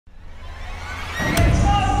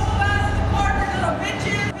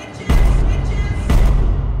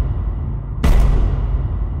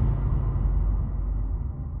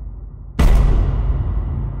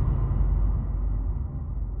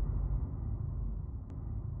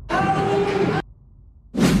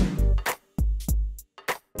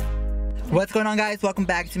What's going on, guys? Welcome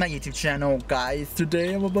back to my YouTube channel, guys.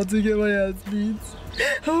 Today I'm about to get my ass beat.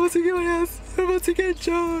 I'm about to get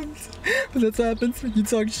jumped. But that's what happens when you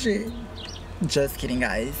talk shit. Just kidding,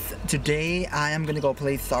 guys. Today I am gonna go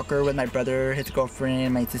play soccer with my brother, his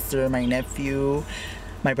girlfriend, my sister, my nephew,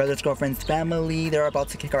 my brother's girlfriend's family. They're about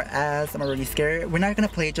to kick our ass. I'm already scared. We're not gonna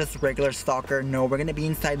play just regular soccer. No, we're gonna be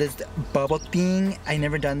inside this bubble thing. I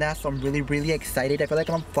never done that, so I'm really excited. I feel like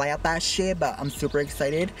I'm gonna fly out that shit, but I'm super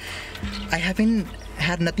excited. I haven't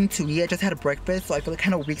had nothing to eat. I just had a breakfast, so I feel like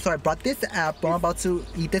kind of weak. So I brought this apple. I'm about to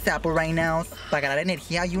eat this apple right now. Para ganar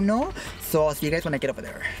energía, you know? So I'll see you guys when I get over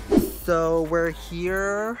there. So we're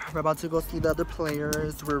here. We're about to go see the other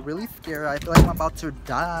players. We're really scared. I feel like I'm about to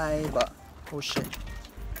die, but oh shit.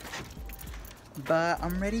 But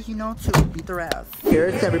I'm ready, you know, to beat their ass.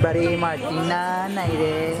 Here's everybody: Martina,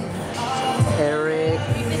 Naide, Eric,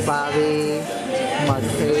 Bobby,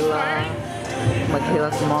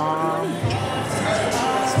 Michaela's mom.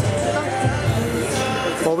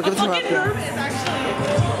 Oh, we're gonna I'm nervous,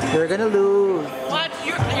 actually. You're gonna lose. What?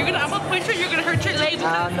 You're gonna? I'm pretty sure you're gonna hurt your legs.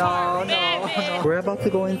 No. We're about to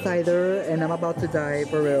go inside there, and I'm about to die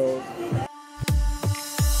for real.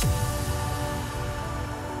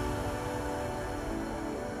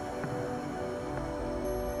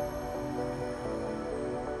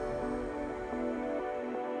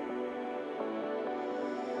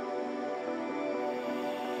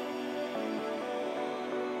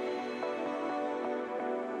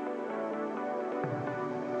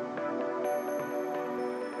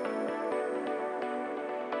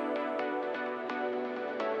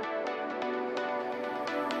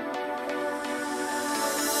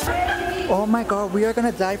 Oh my god, we are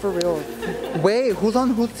gonna die for real. Wait, who's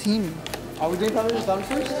on whose team? Are we doing family versus family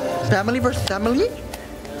first? Family versus family?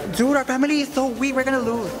 Dude, our family is so weak, we're gonna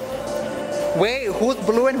lose. Wait, who's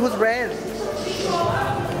blue and who's red?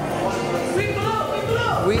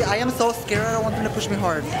 I am so scared, I don't want them to push me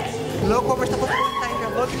hard. Look what we're supposed to do inside here.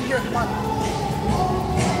 Look in here, come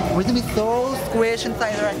on. We're gonna be so squished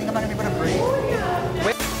inside there, I think I'm not gonna be able to breathe.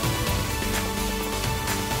 Wait.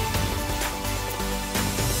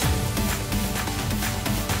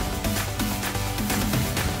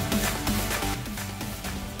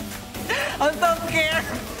 I'm so scared.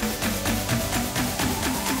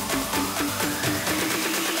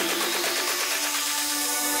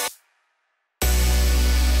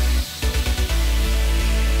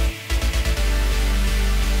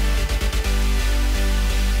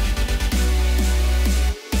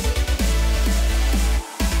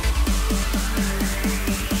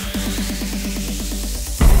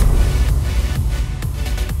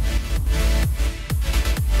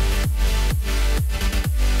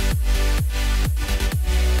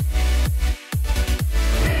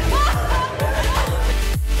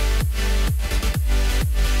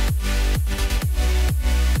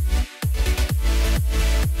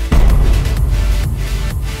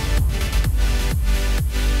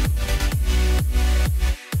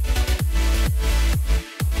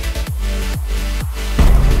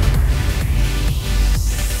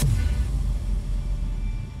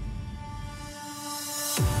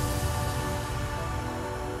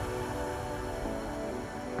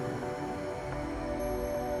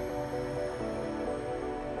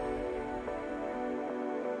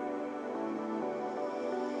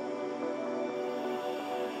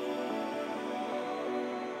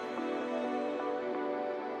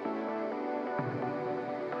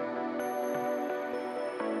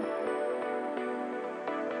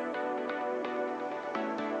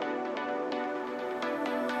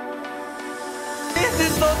 This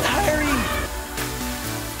is so tiring!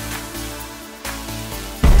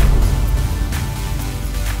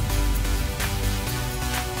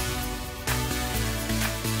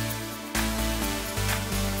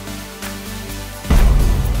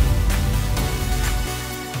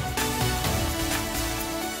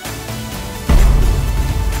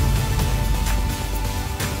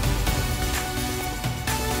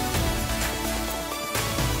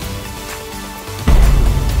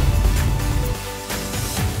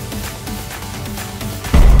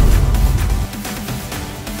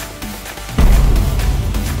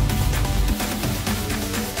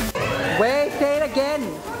 Wait, say it again.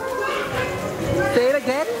 Say it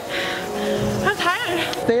again. I'm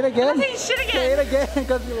tired. Say it again. I'm not saying shit again. Say it again,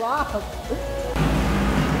 because you lost.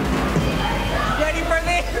 Ready for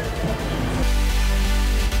this?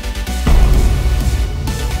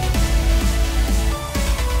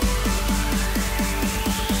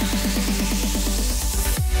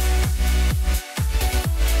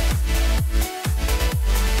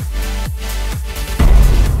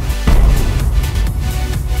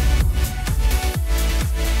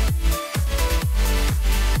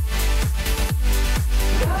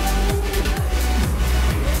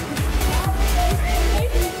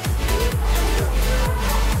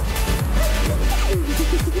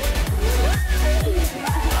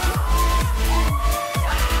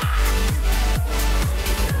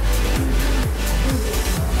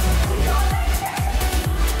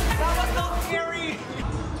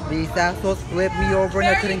 pedazos, flipped me over and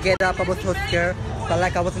I couldn't get up. I was so scared. Felt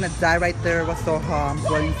like I was gonna die right there. It was so hot. I'm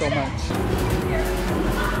sweating so much.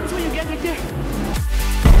 That's what you get right there.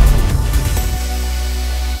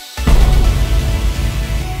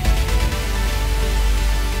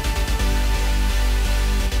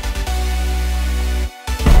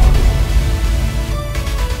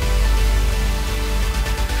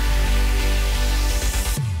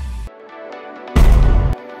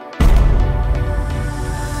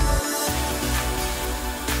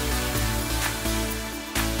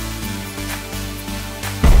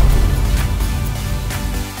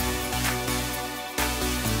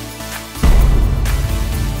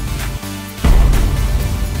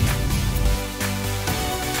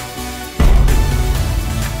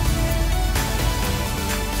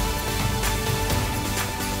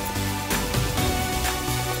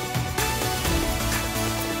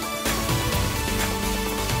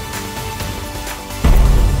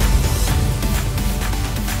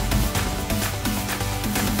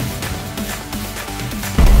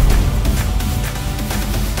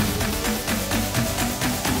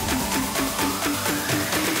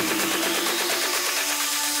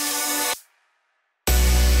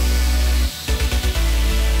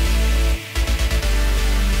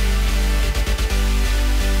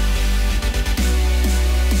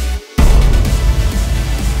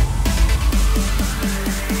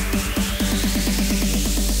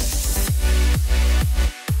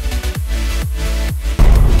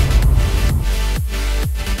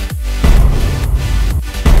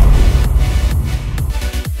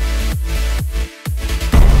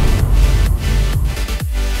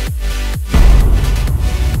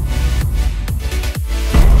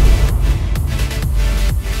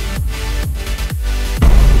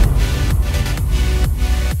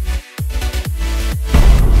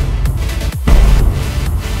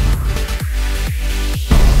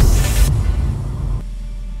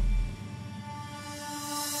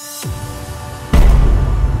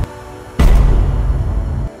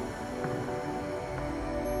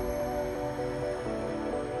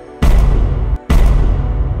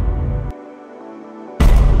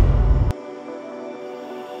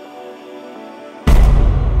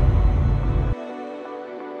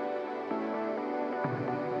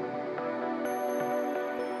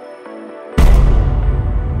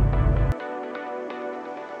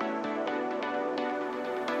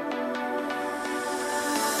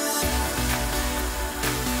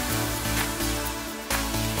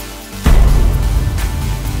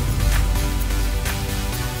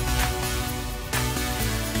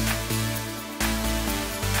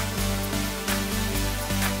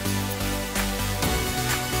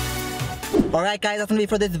 Alright guys, that's gonna be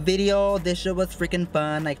for this video. This shit was freaking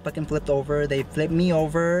fun. I fucking flipped over. They flipped me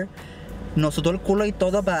over. Nos sudó el culo y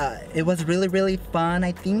todo, but it was really fun,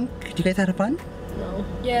 I think. You guys had fun? No.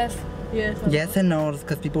 Yes. Yes. Yes and no,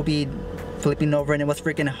 because people be flipping over and it was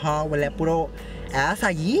freaking hot. Huele puro ass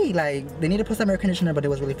allí. Like, they need to put some air conditioner, but it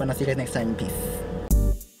was really fun. I'll see you guys next time. Peace.